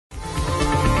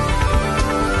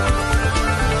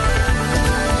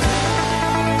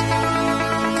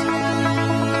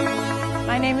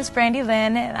is Brandy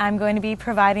Lynn, and I'm going to be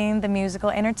providing the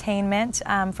musical entertainment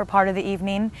for part of the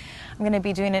evening. I'm going to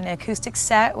be doing an acoustic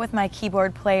set with my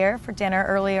keyboard player for dinner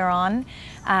earlier on,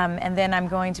 and then I'm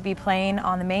going to be playing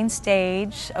on the main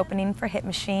stage, opening for Hit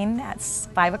Machine at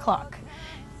 5 o'clock.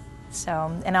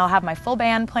 So, and I'll have my full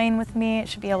band playing with me. It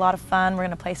should be a lot of fun. We're going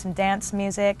to play some dance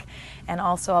music, and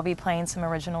also I'll be playing some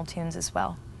original tunes as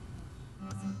well.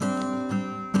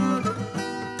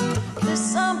 There's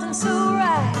something so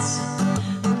right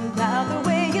about the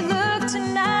way you look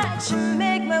tonight. You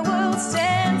make my world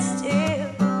stand still.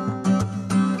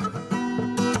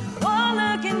 One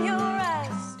look in your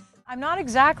eyes. I'm not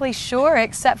exactly sure,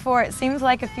 except for it seems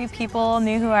like a few people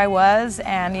knew who I was,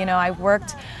 and you know, I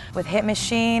worked with Hit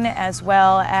Machine as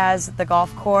well as the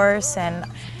golf course, and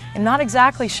I'm not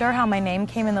exactly sure how my name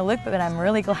came in the loop, but I'm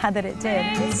really glad that it did.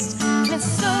 It's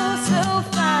so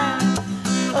fine.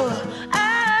 Oh,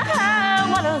 I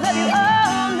wanna love you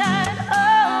all night,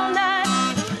 all night.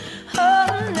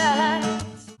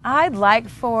 I'd like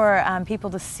for people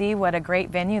to see what a great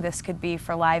venue this could be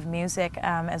for live music,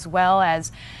 as well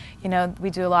as, you know, we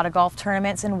do a lot of golf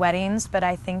tournaments and weddings, but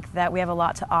I think that we have a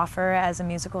lot to offer as a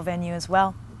musical venue as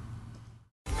well.